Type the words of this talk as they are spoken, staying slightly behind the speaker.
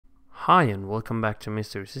Hi and welcome back to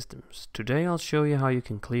Mystery Systems. Today I'll show you how you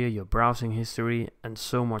can clear your browsing history and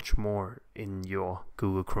so much more in your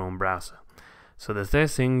Google Chrome browser. So the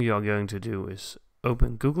first thing you're going to do is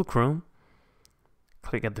open Google Chrome,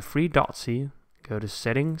 click at the three dots here, go to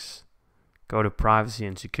Settings, go to Privacy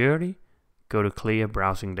and Security, go to Clear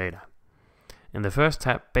Browsing Data. In the first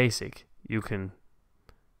tab, Basic, you can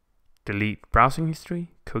delete browsing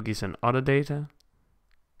history, cookies and other data,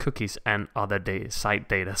 site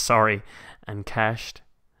data, and cached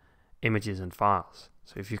images and files.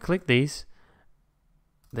 So if you click these,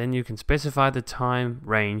 then you can specify the time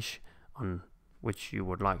range on which you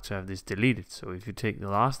would like to have this deleted. So if you take the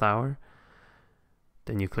last hour,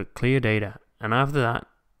 then you click clear data, and after that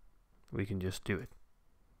we can just do it.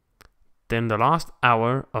 Then the last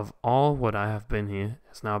hour of all what I have been here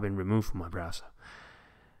has now been removed from my browser.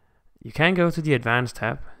 You can go to the Advanced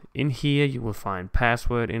tab. In here you will find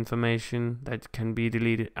password information that can be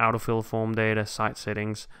deleted, autofill form data, site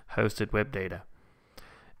settings, hosted web data.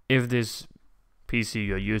 If this PC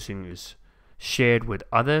you're using is shared with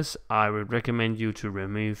others, I would recommend you to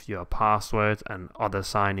remove your password and other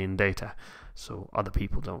sign-in data so other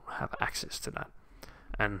people don't have access to that.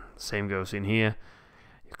 And same goes in here.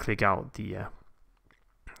 You click out the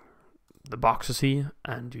boxes here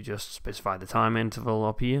and you just specify the time interval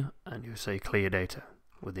up here and you say clear data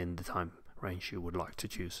within the time range you would like to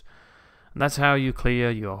choose. And that's how you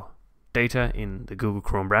clear your data in the Google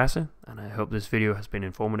Chrome browser, and I hope this video has been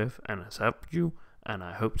informative and has helped you, and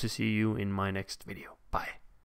I hope to see you in my next video. Bye.